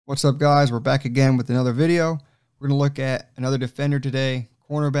What's up, guys? We're back again with another video. We're going to look at another defender today,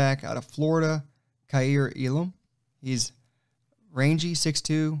 cornerback out of Florida, Kaiir Elam. He's rangy,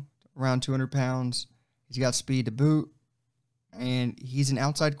 6'2", around 200 pounds. He's got speed to boot, and he's an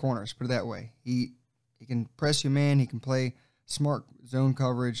outside corner, let's put it that way. He can press you man, he can play smart zone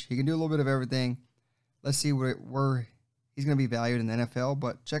coverage, he can do a little bit of everything. Let's see where he's going to be valued in the NFL,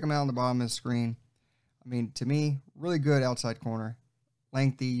 but check him out on the bottom of the screen. I mean, to me, really good outside corner.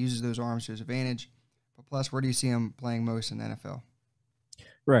 Lengthy, uses those arms to his advantage. But plus, where do you see him playing most in the NFL?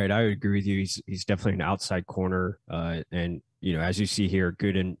 Right, I would agree with you. He's definitely an outside corner, and as you see here,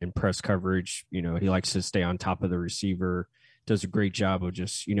 good in press coverage. He likes to stay on top of the receiver. Does a great job of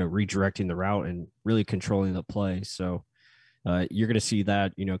just redirecting the route and really controlling the play. So you're going to see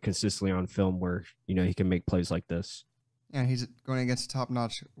that consistently on film where he can make plays like this. Yeah, he's going against a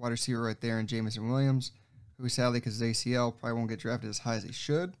top-notch wide receiver right there in Jameson Williams, who sadly, because of his ACL, probably won't get drafted as high as he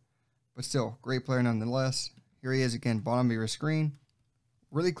should. But still, great player nonetheless. Here he is again, bottom of your screen.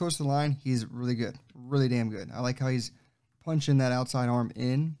 Really close to the line. He's really good. Really damn good. I like how he's punching that outside arm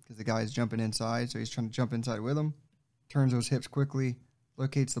in because the guy's jumping inside. So he's trying to jump inside with him. Turns those hips quickly.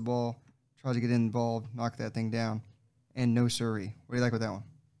 Locates the ball. Tries to get involved. Knock that thing down. And no siree. What do you like with that one?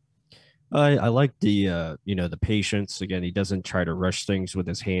 I like the patience. Again, he doesn't try to rush things with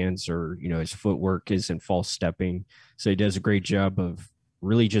his hands or his footwork isn't false stepping. So he does a great job of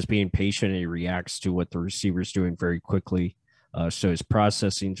really just being patient, and he reacts to what the receiver's doing very quickly. So his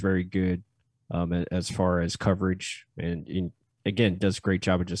processing is very good as far as coverage, and again, does a great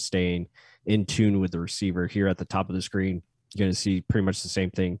job of just staying in tune with the receiver. Here at the top of the screen, you're going to see pretty much the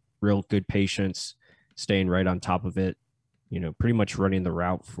same thing. Real good patience, staying right on top of it. Pretty much running the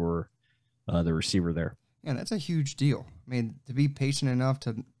route for the receiver there. Yeah, that's a huge deal. I mean, to be patient enough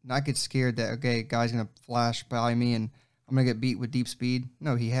to not get scared that, okay, guy's going to flash by me and I'm going to get beat with deep speed.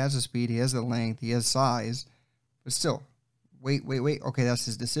 No, he has the speed, he has the length, he has size, but still, wait. Okay, that's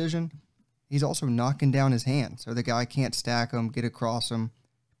his decision. He's also knocking down his hand, so the guy can't stack him, get across him,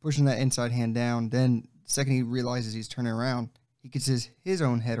 pushing that inside hand down. Then the second he realizes he's turning around, he gets his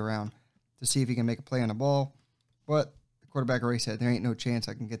own head around to see if he can make a play on the ball. But the quarterback already said, there ain't no chance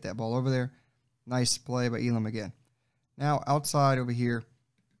I can get that ball over there. Nice play by Elam again. Now, outside over here,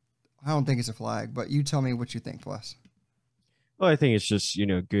 I don't think it's a flag, but you tell me what you think, plus. Well, I think it's just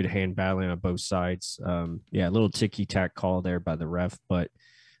good hand battling on both sides. Yeah, a little ticky tack call there by the ref, but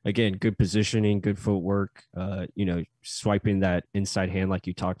again, good positioning, good footwork. Swiping that inside hand like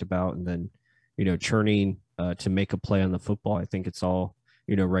you talked about, and then churning to make a play on the football. I think it's all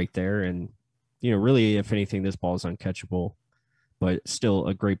right there, and really, if anything, this ball is uncatchable, but still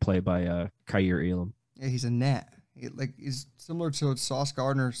a great play by Kaiir Elam. Yeah, he's a gnat. He's similar to Sauce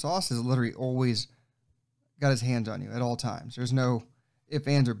Gardner. Sauce has literally always got his hands on you at all times. There's no ifs,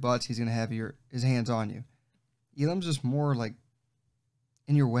 ands, or buts. He's going to have his hands on you. Elam's just more like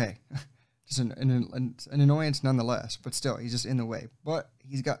in your way. Just an annoyance nonetheless, but still, he's just in the way. But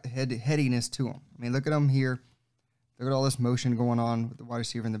he's got headiness to him. I mean, look at him here. Look at all this motion going on with the wide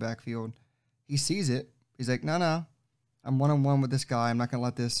receiver in the backfield. He sees it. He's like, no. I'm one-on-one with this guy. I'm not going to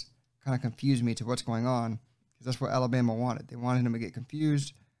let this kind of confuse me to what's going on, because that's what Alabama wanted. They wanted him to get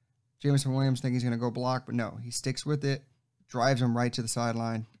confused. Jameson Williams thinks he's going to go block, but no, he sticks with it, drives him right to the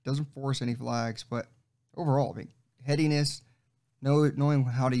sideline, doesn't force any flags, but overall, I mean, headiness, knowing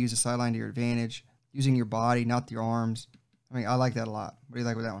how to use the sideline to your advantage, using your body, not your arms. I mean, I like that a lot. What do you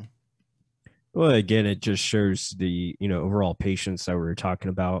like with that one? Well, again, it just shows the overall patience that we were talking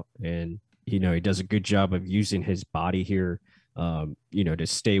about, and he does a good job of using his body here, to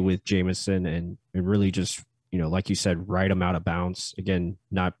stay with Jameson and really just, like you said, ride him out of bounds. Again,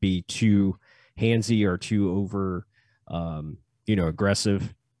 not be too handsy or too over,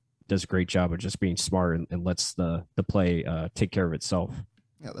 aggressive. Does a great job of just being smart and lets the play take care of itself.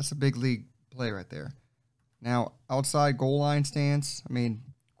 Yeah, that's a big league play right there. Now, outside goal line stance, I mean,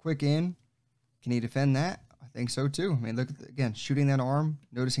 quick in. Can he defend that? I think so too. I mean, look at again, shooting that arm,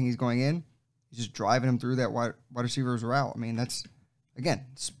 noticing he's going in. He's just driving him through that wide receiver's route. I mean, that's, again,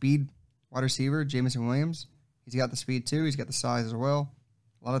 speed wide receiver, Jameson Williams. He's got the speed too. He's got the size as well.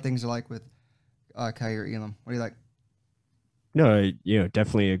 A lot of things I like with Kaiir Elam. What do you like? No,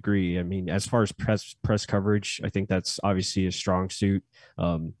 definitely agree. I mean, as far as press coverage, I think that's obviously a strong suit.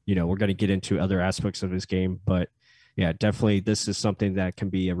 We're going to get into other aspects of his game, but yeah, definitely this is something that can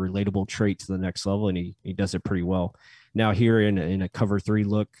be a relatable trait to the next level, and he does it pretty well. Now here in a cover three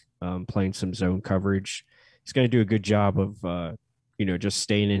look, playing some zone coverage, he's going to do a good job of just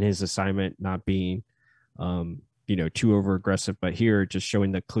staying in his assignment, not being too over aggressive. But here, just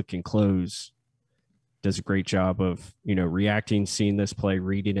showing the click and close does a great job of, reacting, seeing this play,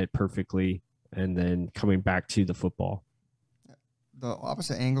 reading it perfectly, and then coming back to the football. The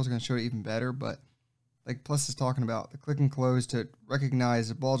opposite angle is going to show it even better, but like Plus is talking about, the click and close to recognize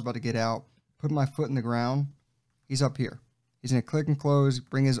the ball's about to get out, put my foot in the ground, he's up here. He's going to click and close,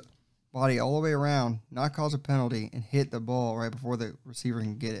 bring his body all the way around, not cause a penalty, and hit the ball right before the receiver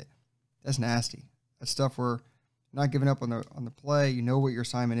can get it. That's nasty. That's stuff where you're not giving up on the play. You know what your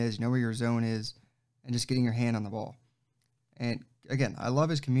assignment is. You know where your zone is, and just getting your hand on the ball. And again, I love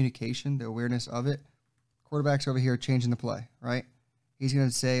his communication, the awareness of it. Quarterback's over here changing the play, right? He's going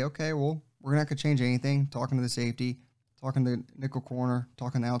to say, okay, well, we're not going to change anything. Talking to the safety, talking to the nickel corner,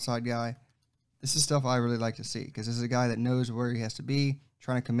 talking to the outside guy. This is stuff I really like to see because this is a guy that knows where he has to be,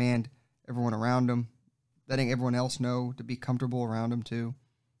 trying to command everyone around him, letting everyone else know to be comfortable around him too,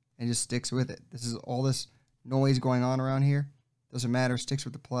 and just sticks with it. This is all this noise going on around here. Doesn't matter, sticks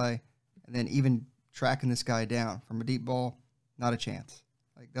with the play, and then even tracking this guy down from a deep ball, not a chance.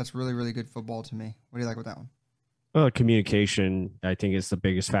 Like, that's really, really good football to me. What do you like with that one? Well, communication, I think, is the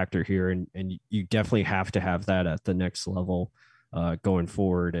biggest factor here, and you definitely have to have that at the next level going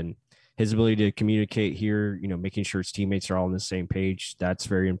forward. And his ability to communicate here, making sure his teammates are all on the same page, that's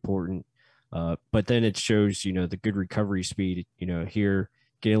very important. But then it shows, the good recovery speed, here,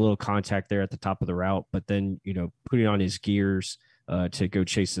 getting a little contact there at the top of the route, but then, putting on his gears to go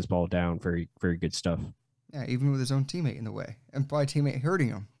chase this ball down. Very, very good stuff. Yeah, even with his own teammate in the way, and probably teammate hurting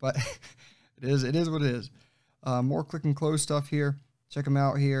him, but it is what it is. More click and close stuff here. Check him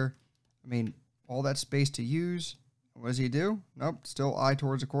out here. I mean, all that space to use. What does he do? Nope, still eye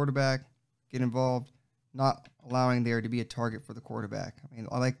towards the quarterback, get involved, not allowing there to be a target for the quarterback. I mean,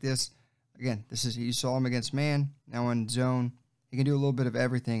 I like this. Again, you saw him against man, now in zone. He can do a little bit of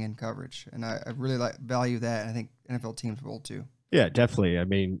everything in coverage, and I really value that, and I think NFL teams will too. Yeah, definitely. I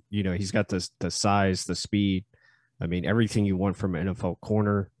mean, he's got the size, the speed. I mean, everything you want from an NFL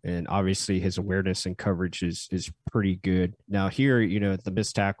corner, and obviously his awareness and coverage is pretty good. Now here, the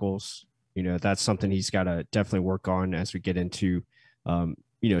missed tackles, that's something he's got to definitely work on as we get into,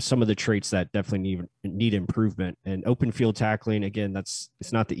 some of the traits that definitely need improvement. And open field tackling, again, it's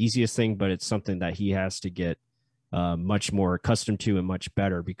not the easiest thing, but it's something that he has to get much more accustomed to and much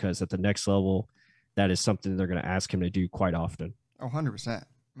better, because at the next level, that is something they're going to ask him to do quite often. Oh, 100%. I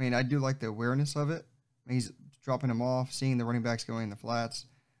mean, I do like the awareness of it. I mean, he's dropping them off, seeing the running backs going in the flats.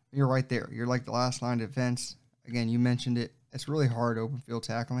 You're right there. You're like the last line of defense. Again, you mentioned it. It's really hard open field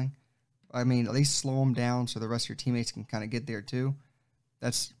tackling. I mean, at least slow them down so the rest of your teammates can kind of get there too.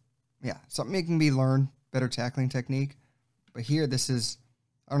 That's, something that can be learned, better tackling technique. But here, I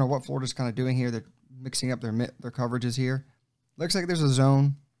don't know what Florida's kind of doing here. They're mixing up their coverages here. Looks like there's a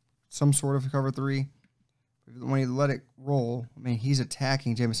zone, some sort of cover three. When you let it roll, I mean, he's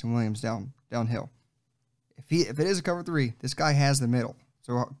attacking Jameson Williams downhill. If it is a cover three, this guy has the middle.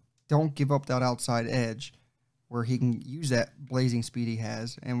 So don't give up that outside edge where he can use that blazing speed he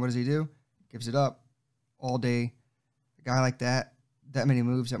has. And what does he do? Gives it up all day. A guy like that many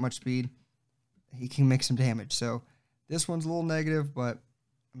moves, that much speed, he can make some damage. So this one's a little negative, but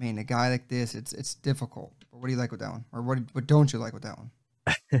I mean, a guy like this, it's difficult. But what do you like with that one? Or what don't you like with that one?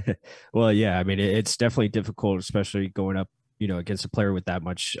 Well, yeah, I mean, it's definitely difficult, especially going up, against a player with that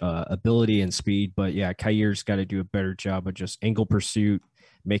much ability and speed. But yeah, Kaiir's got to do a better job of just angle pursuit,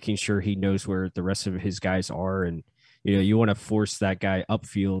 making sure he knows where the rest of his guys are. And, you want to force that guy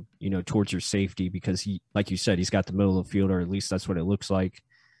upfield, towards your safety, because he, like you said, he's got the middle of the field, or at least that's what it looks like.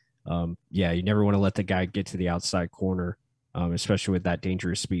 Yeah, you never want to let the guy get to the outside corner, especially with that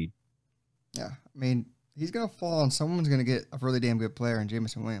dangerous speed. Yeah, I mean, he's going to fall, and someone's going to get a really damn good player in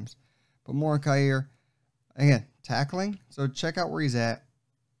Jameson Williams. But more on Kaiir. Again, tackling. So check out where he's at.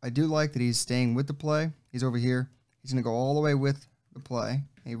 I do like that he's staying with the play. He's over here. He's going to go all the way with the play.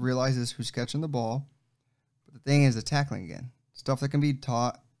 He realizes who's catching the ball. But the thing is the tackling again. Stuff that can be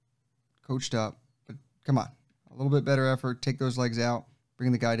taught, coached up. But come on. A little bit better effort. Take those legs out.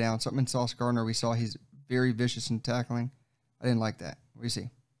 Bring the guy down. Something in Sauce Gardner we saw. He's very vicious in tackling. I didn't like that. What do you see?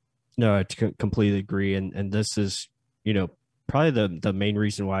 No, I completely agree. And this is, probably the main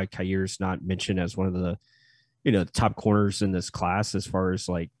reason why Kaiir's not mentioned as one of the, top corners in this class, as far as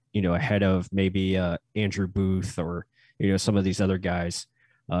like, ahead of maybe Andrew Booth or, some of these other guys.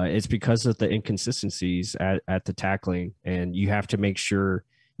 It's because of the inconsistencies at the tackling. And you have to make sure,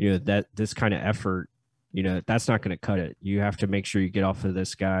 that this kind of effort, that's not going to cut it. You have to make sure you get off of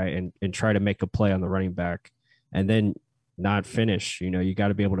this guy and try to make a play on the running back, and then not finish. You got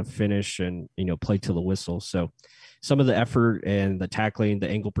to be able to finish and, play till the whistle. So some of the effort and the tackling, the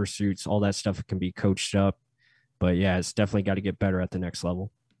angle pursuits, all that stuff can be coached up. But yeah, it's definitely got to get better at the next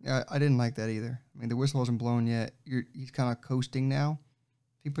level. Yeah, I didn't like that either. I mean, the whistle hasn't blown yet. He's kind of coasting now.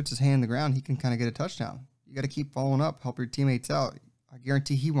 If he puts his hand in the ground, he can kind of get a touchdown. You got to keep following up, help your teammates out. I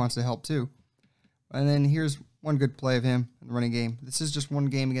guarantee he wants to help too. And then here's one good play of him in the running game. This is just one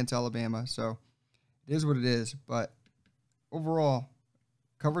game against Alabama, so it is what it is. But overall,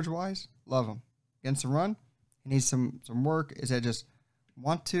 coverage-wise, love him. Against the run, he needs some work. Is that just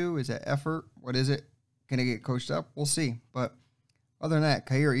want to? Is that effort? What is it? Can he get coached up? We'll see. But other than that,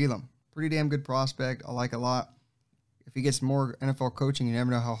 Kaiir Elam, pretty damn good prospect. I like a lot. If he gets more NFL coaching, you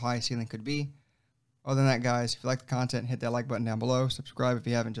never know how high his ceiling could be. Other than that, guys, if you like the content, hit that like button down below. Subscribe if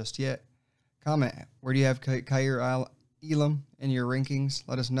you haven't just yet. Comment, where do you have Kaiir Elam in your rankings?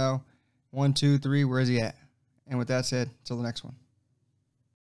 Let us know. 1, 2, 3, where is he at? And with that said, until the next one.